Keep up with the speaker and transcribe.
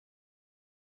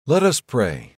Let us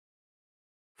pray.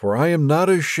 For I am not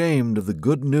ashamed of the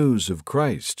good news of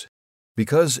Christ,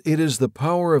 because it is the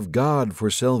power of God for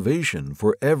salvation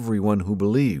for everyone who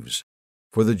believes,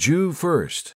 for the Jew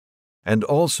first, and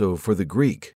also for the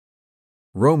Greek.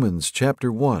 Romans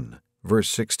chapter 1, verse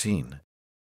 16.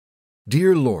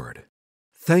 Dear Lord,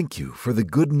 thank you for the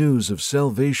good news of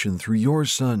salvation through your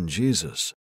Son,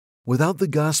 Jesus. Without the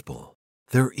gospel,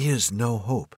 there is no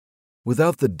hope.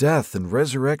 Without the death and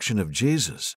resurrection of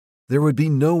Jesus, there would be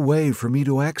no way for me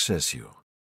to access you.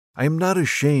 I am not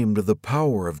ashamed of the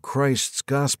power of Christ's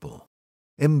gospel.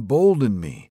 Embolden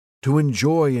me to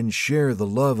enjoy and share the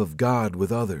love of God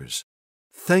with others.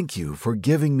 Thank you for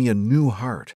giving me a new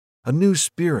heart, a new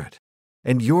spirit,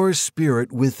 and your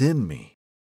spirit within me.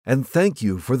 And thank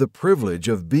you for the privilege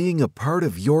of being a part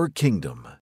of your kingdom.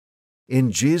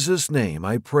 In Jesus' name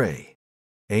I pray.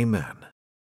 Amen.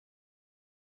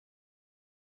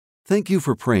 Thank you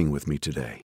for praying with me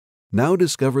today. Now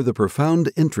discover the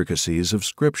profound intricacies of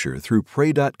Scripture through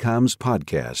Pray.com's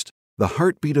podcast, The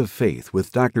Heartbeat of Faith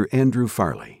with Dr. Andrew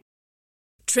Farley.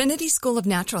 Trinity School of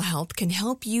Natural Health can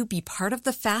help you be part of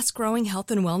the fast-growing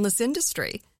health and wellness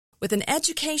industry. With an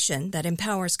education that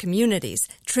empowers communities,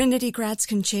 Trinity grads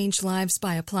can change lives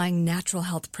by applying natural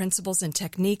health principles and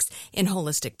techniques in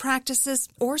holistic practices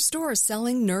or stores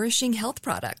selling nourishing health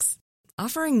products.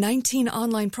 Offering 19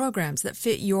 online programs that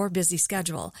fit your busy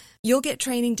schedule, you'll get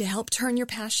training to help turn your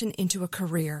passion into a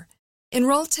career.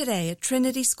 Enroll today at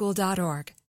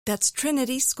trinityschool.org. That's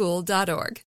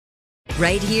trinityschool.org.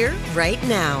 Right here, right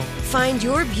now. Find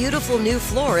your beautiful new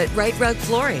floor at Right Rug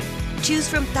Flooring. Choose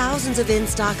from thousands of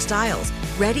in-stock styles,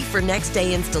 ready for next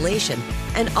day installation,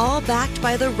 and all backed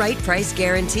by the right price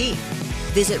guarantee.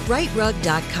 Visit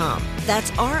rightrug.com.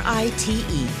 That's RITERUG.com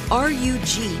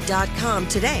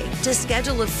today to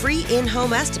schedule a free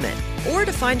in-home estimate or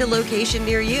to find a location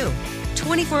near you.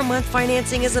 24-month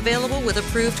financing is available with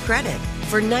approved credit.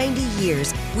 For 90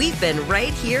 years, we've been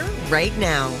right here, right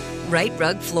now. Right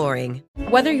Rug Flooring.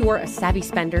 Whether you're a savvy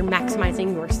spender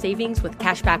maximizing your savings with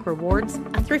cashback rewards,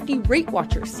 a thrifty rate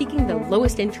watcher seeking the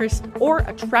lowest interest, or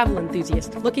a travel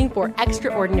enthusiast looking for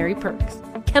extraordinary perks,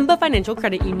 Kemba Financial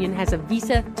Credit Union has a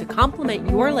visa to complement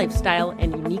your lifestyle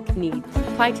and unique needs.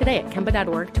 Apply today at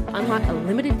Kemba.org to unlock a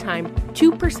limited-time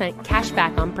 2% cash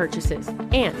back on purchases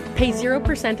and pay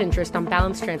 0% interest on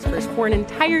balance transfers for an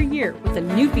entire year with a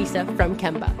new visa from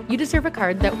Kemba. You deserve a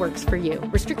card that works for you.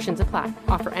 Restrictions apply.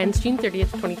 Offer ends June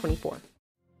 30th, 2024.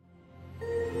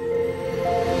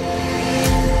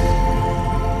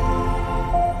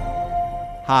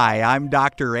 Hi, I'm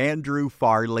Dr. Andrew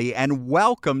Farley, and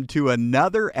welcome to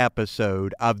another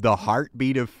episode of the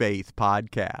Heartbeat of Faith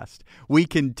podcast. We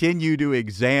continue to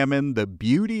examine the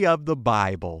beauty of the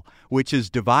Bible, which is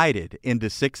divided into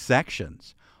 6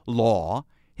 sections: law,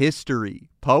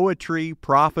 history, poetry,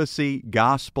 prophecy,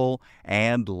 gospel,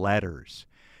 and letters.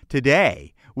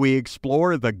 Today, we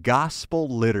explore the gospel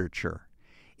literature.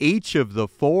 Each of the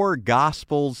 4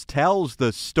 gospels tells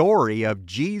the story of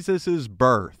Jesus'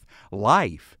 birth,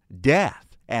 life,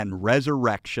 death, and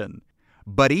resurrection.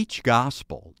 But each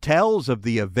gospel tells of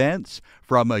the events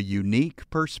from a unique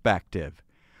perspective.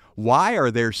 Why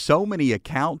are there so many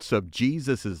accounts of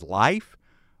Jesus' life?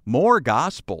 More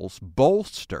gospels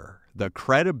bolster the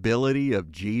credibility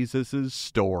of Jesus'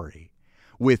 story,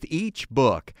 with each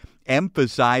book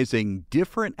emphasizing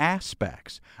different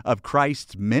aspects of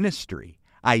Christ's ministry,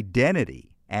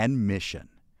 identity, and mission.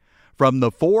 From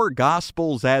the 4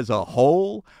 Gospels as a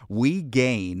whole, we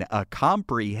gain a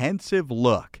comprehensive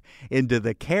look into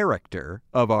the character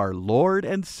of our Lord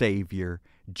and Savior,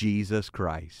 Jesus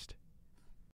Christ.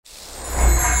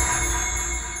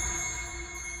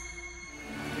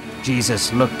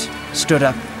 Jesus looked, stood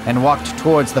up, and walked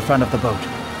towards the front of the boat.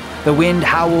 The wind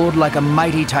howled like a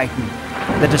mighty titan.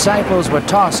 The disciples were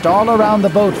tossed all around the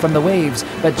boat from the waves,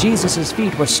 but Jesus'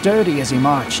 feet were sturdy as he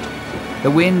marched. The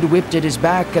wind whipped at his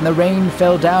back, and the rain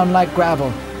fell down like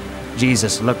gravel.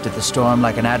 Jesus looked at the storm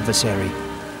like an adversary.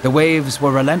 The waves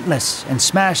were relentless and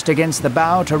smashed against the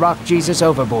bow to rock Jesus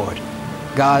overboard.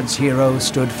 God's hero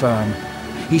stood firm.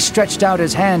 He stretched out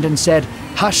his hand and said,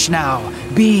 "Hush now,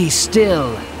 be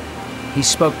still." He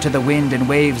spoke to the wind and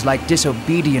waves like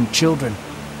disobedient children.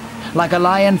 Like a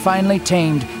lion finally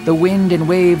tamed, the wind and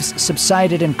waves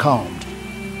subsided and calmed.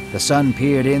 The sun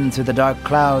peered in through the dark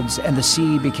clouds, and the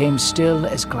sea became still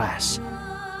as glass.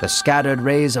 The scattered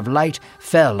rays of light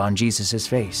fell on Jesus'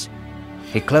 face.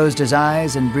 He closed his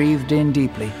eyes and breathed in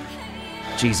deeply.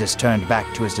 Jesus turned back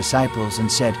to his disciples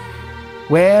and said,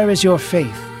 "Where is your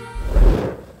faith?"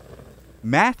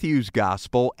 Matthew's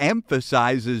gospel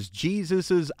emphasizes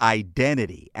Jesus'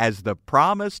 identity as the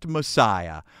promised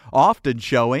Messiah, often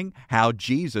showing how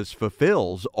Jesus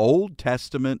fulfills Old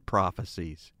Testament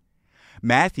prophecies.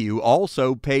 Matthew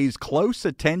also pays close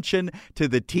attention to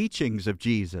the teachings of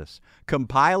Jesus,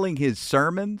 compiling his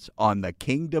sermons on the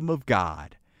kingdom of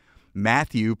God.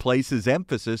 Matthew places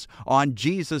emphasis on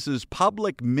Jesus'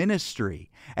 public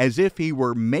ministry as if he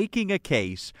were making a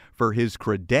case for his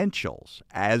credentials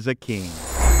as a king.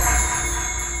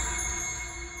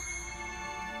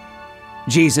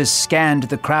 Jesus scanned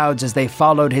the crowds as they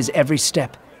followed his every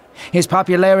step. His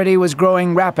popularity was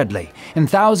growing rapidly, and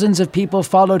thousands of people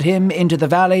followed him into the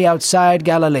valley outside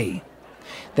Galilee.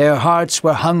 Their hearts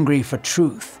were hungry for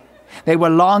truth. They were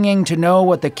longing to know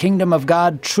what the kingdom of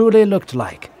God truly looked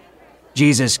like.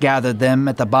 Jesus gathered them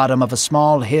at the bottom of a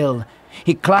small hill.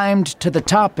 He climbed to the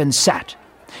top and sat.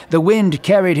 The wind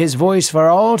carried his voice for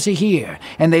all to hear,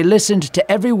 and they listened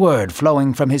to every word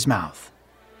flowing from his mouth.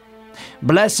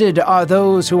 Blessed are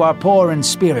those who are poor in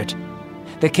spirit.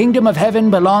 The kingdom of heaven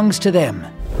belongs to them.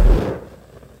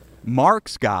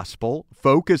 Mark's gospel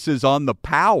focuses on the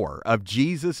power of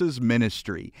Jesus'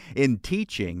 ministry in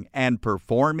teaching and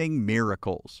performing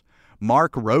miracles.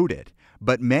 Mark wrote it,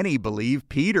 but many believe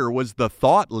Peter was the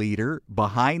thought leader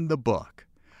behind the book.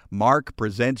 Mark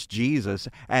presents Jesus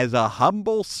as a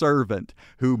humble servant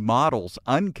who models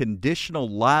unconditional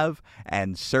love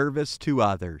and service to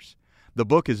others. The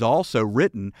book is also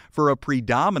written for a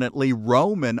predominantly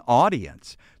Roman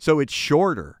audience, so it's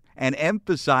shorter and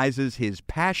emphasizes his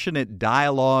passionate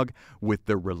dialogue with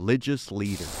the religious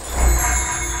leaders.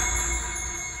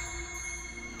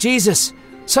 "Jesus,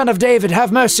 Son of David,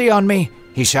 have mercy on me,"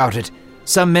 he shouted.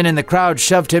 Some men in the crowd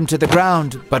shoved him to the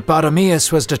ground, but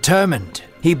Bartimaeus was determined.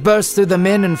 He burst through the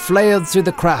men and flailed through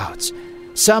the crowds.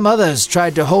 Some others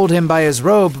tried to hold him by his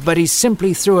robe, but he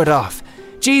simply threw it off.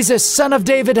 "Jesus, Son of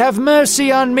David, have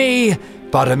mercy on me!"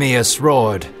 Bartimaeus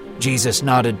roared. Jesus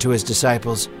nodded to his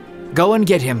disciples. "Go and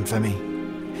get him for me."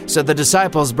 So the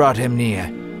disciples brought him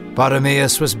near.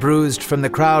 Bartimaeus was bruised from the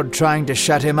crowd trying to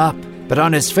shut him up, but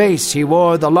on his face he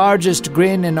wore the largest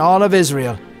grin in all of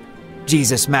Israel.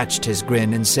 Jesus matched his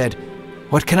grin and said,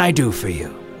 "What can I do for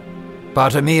you?"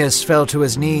 Bartimaeus fell to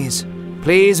his knees.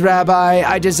 "Please, Rabbi,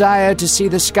 I desire to see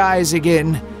the skies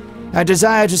again. I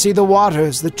desire to see the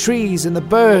waters, the trees, and the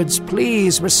birds.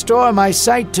 Please restore my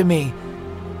sight to me."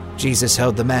 Jesus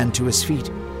held the man to his feet.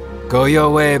 "Go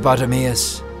your way,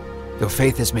 Bartimaeus. Your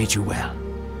faith has made you well."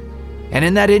 And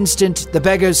in that instant, the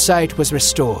beggar's sight was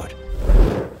restored.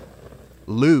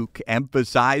 Luke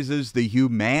emphasizes the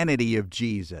humanity of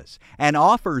Jesus and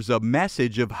offers a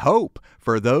message of hope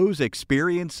for those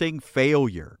experiencing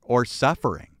failure or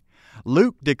suffering.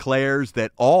 Luke declares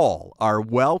that all are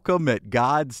welcome at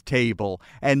God's table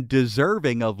and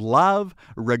deserving of love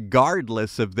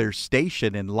regardless of their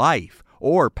station in life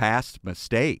or past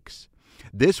mistakes.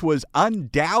 This was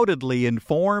undoubtedly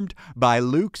informed by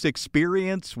Luke's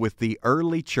experience with the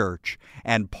early church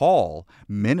and Paul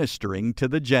ministering to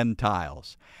the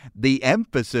Gentiles. The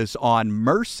emphasis on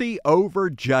mercy over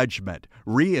judgment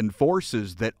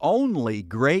reinforces that only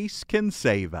grace can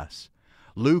save us.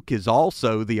 Luke is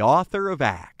also the author of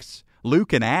Acts.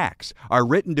 Luke and Acts are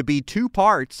written to be two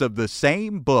parts of the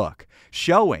same book,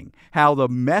 showing how the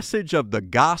message of the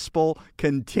gospel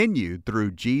continued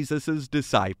through Jesus'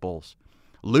 disciples.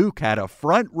 Luke had a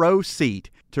front row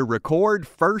seat to record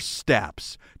first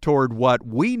steps toward what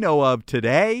we know of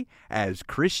today as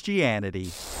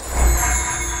Christianity.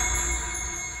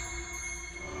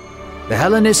 The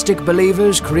Hellenistic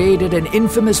believers created an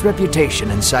infamous reputation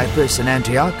in Cyprus and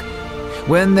Antioch.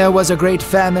 When there was a great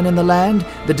famine in the land,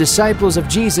 the disciples of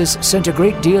Jesus sent a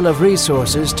great deal of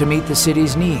resources to meet the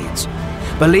city's needs.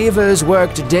 Believers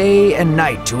worked day and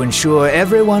night to ensure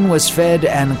everyone was fed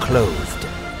and clothed.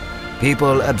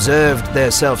 People observed their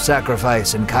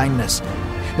self-sacrifice and kindness.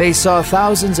 They saw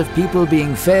thousands of people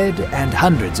being fed and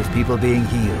hundreds of people being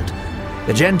healed.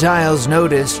 The Gentiles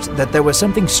noticed that there was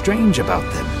something strange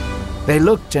about them. They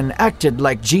looked and acted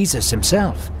like Jesus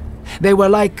himself. They were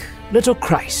like little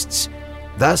Christs.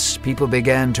 Thus, people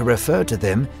began to refer to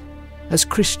them as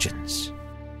Christians.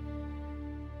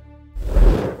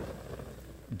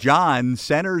 John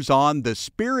centers on the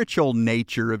spiritual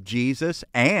nature of Jesus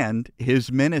and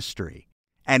his ministry,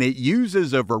 and it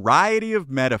uses a variety of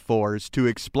metaphors to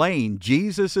explain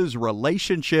Jesus'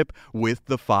 relationship with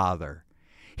the Father.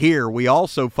 Here we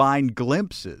also find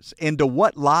glimpses into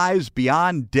what lies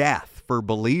beyond death for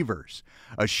believers,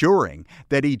 assuring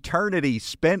that eternity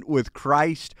spent with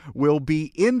Christ will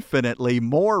be infinitely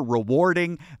more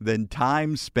rewarding than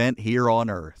time spent here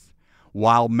on earth.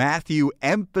 While Matthew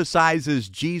emphasizes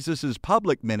Jesus'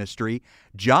 public ministry,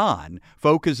 John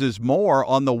focuses more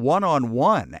on the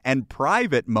one-on-one and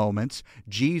private moments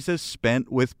Jesus spent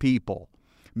with people.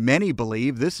 Many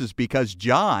believe this is because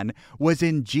John was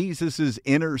in Jesus'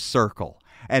 inner circle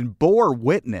and bore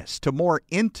witness to more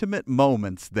intimate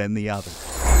moments than the others.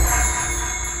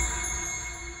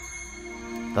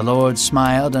 The Lord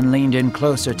smiled and leaned in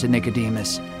closer to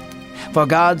Nicodemus. For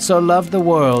God so loved the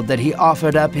world that he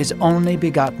offered up his only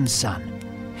begotten Son.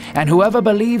 And whoever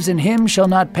believes in him shall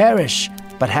not perish,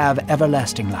 but have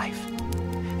everlasting life.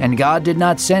 And God did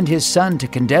not send his Son to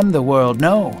condemn the world,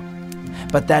 no,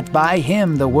 but that by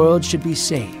him the world should be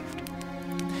saved.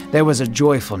 There was a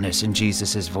joyfulness in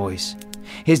Jesus' voice.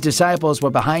 His disciples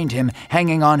were behind him,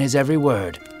 hanging on his every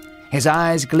word. His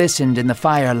eyes glistened in the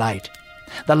firelight.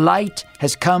 The light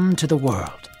has come to the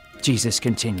world, Jesus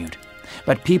continued.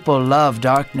 But people love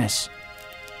darkness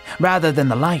rather than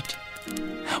the light.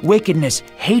 Wickedness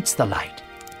hates the light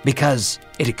because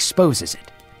it exposes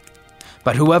it.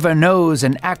 But whoever knows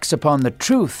and acts upon the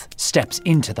truth steps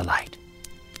into the light.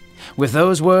 With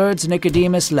those words,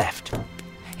 Nicodemus left.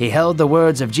 He held the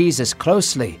words of Jesus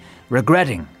closely,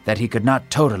 regretting that he could not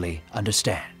totally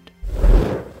understand.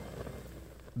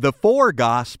 The four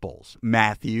Gospels,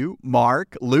 Matthew,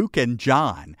 Mark, Luke, and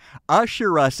John,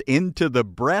 usher us into the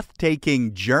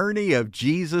breathtaking journey of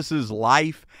Jesus'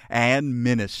 life and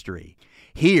ministry.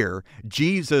 Here,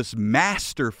 Jesus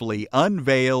masterfully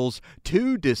unveils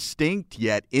two distinct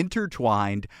yet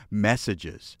intertwined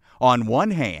messages. On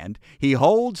one hand, he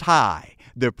holds high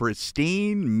the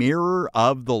pristine mirror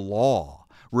of the law,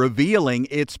 revealing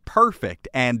its perfect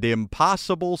and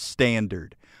impossible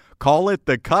standard. Call it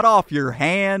the cut off your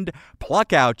hand,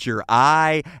 pluck out your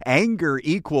eye, anger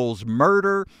equals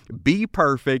murder, be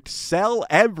perfect, sell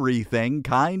everything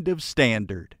kind of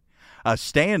standard. A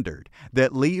standard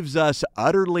that leaves us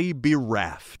utterly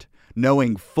bereft,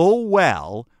 knowing full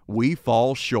well we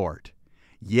fall short.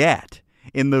 Yet,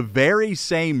 in the very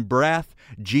same breath,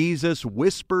 Jesus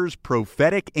whispers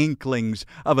prophetic inklings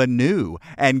of a new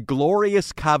and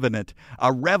glorious covenant,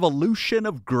 a revolution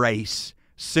of grace,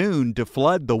 soon to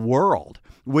flood the world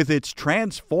with its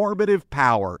transformative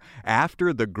power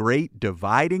after the great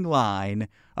dividing line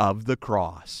of the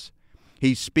cross.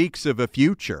 He speaks of a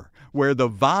future where the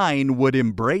vine would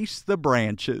embrace the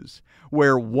branches,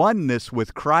 where oneness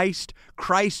with Christ,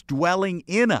 Christ dwelling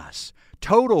in us,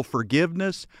 total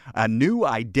forgiveness, a new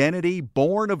identity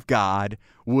born of God,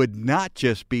 would not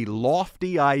just be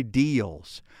lofty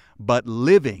ideals, but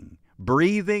living,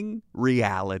 breathing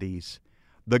realities.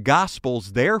 The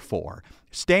Gospels, therefore,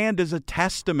 stand as a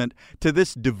testament to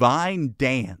this divine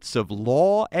dance of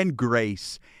law and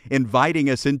grace, inviting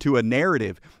us into a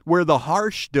narrative where the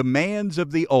harsh demands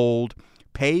of the old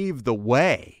pave the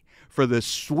way for the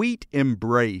sweet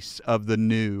embrace of the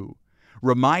new,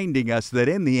 reminding us that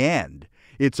in the end,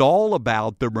 it's all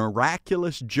about the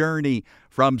miraculous journey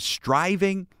from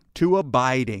striving to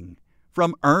abiding,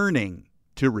 from earning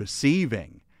to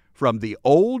receiving, from the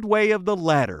old way of the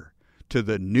letter to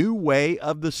the new way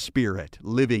of the Spirit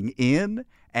living in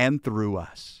and through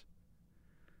us.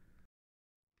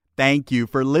 Thank you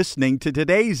for listening to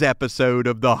today's episode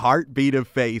of the Heartbeat of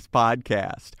Faith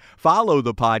podcast. Follow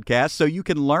the podcast so you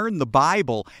can learn the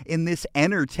Bible in this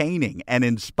entertaining and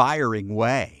inspiring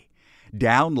way.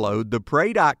 Download the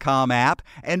Pray.com app,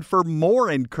 and for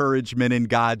more encouragement in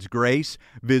God's grace,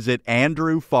 visit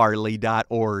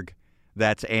andrewfarley.org.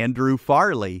 That's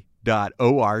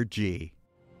andrewfarley.org.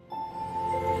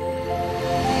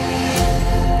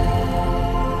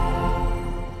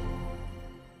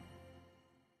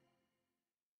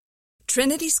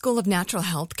 Trinity School of Natural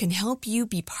Health can help you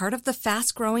be part of the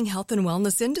fast-growing health and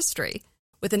wellness industry.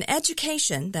 With an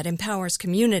education that empowers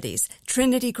communities,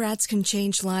 Trinity grads can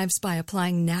change lives by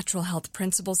applying natural health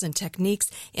principles and techniques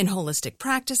in holistic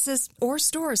practices or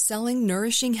stores selling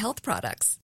nourishing health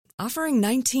products. Offering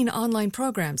 19 online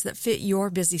programs that fit your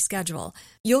busy schedule,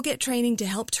 you'll get training to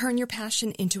help turn your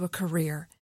passion into a career.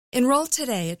 Enroll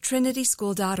today at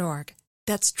trinityschool.org.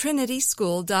 That's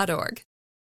trinityschool.org.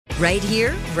 Right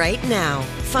here, right now.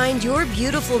 Find your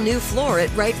beautiful new floor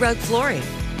at Right Rug Flooring.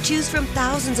 Choose from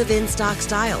thousands of in-stock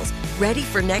styles, ready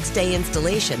for next day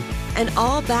installation, and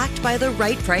all backed by the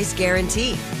right price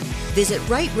guarantee. Visit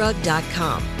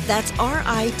rightrug.com. That's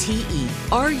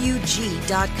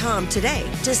RITERUG.com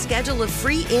today to schedule a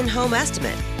free in-home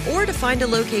estimate or to find a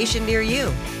location near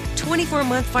you.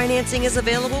 24-month financing is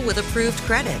available with approved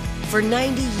credit. For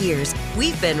 90 years,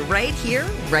 we've been right here,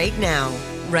 right now.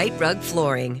 Right Rug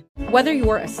Flooring. Whether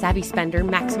you're a savvy spender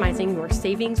maximizing your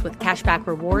savings with cashback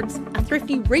rewards, a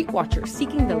thrifty rate watcher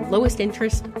seeking the lowest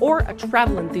interest, or a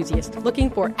travel enthusiast looking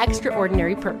for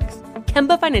extraordinary perks,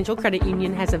 Kemba Financial Credit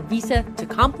Union has a visa to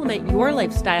complement your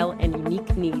lifestyle and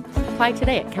unique needs. Apply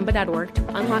today at Kemba.org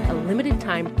to unlock a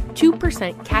limited-time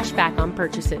 2% cash back on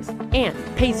purchases and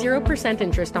pay 0%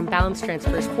 interest on balance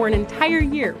transfers for an entire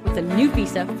year with a new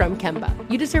visa from Kemba.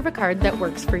 You deserve a card that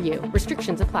works for you.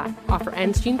 Restrictions apply. Offer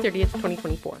ends June 30th,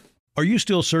 2024. Are you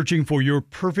still searching for your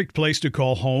perfect place to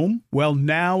call home? Well,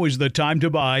 now is the time to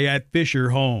buy at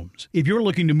Fisher Homes. If you're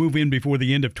looking to move in before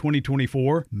the end of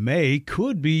 2024, May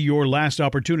could be your last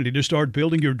opportunity to start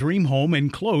building your dream home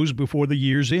and close before the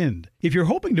year's end. If you're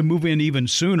hoping to move in even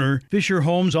sooner, Fisher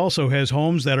Homes also has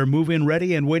homes that are move-in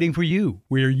ready and waiting for you,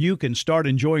 where you can start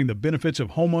enjoying the benefits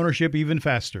of homeownership even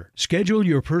faster. Schedule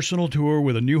your personal tour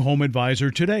with a new home advisor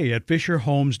today at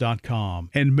FisherHomes.com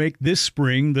and make this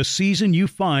spring the season you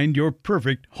find your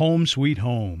perfect home sweet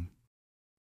home.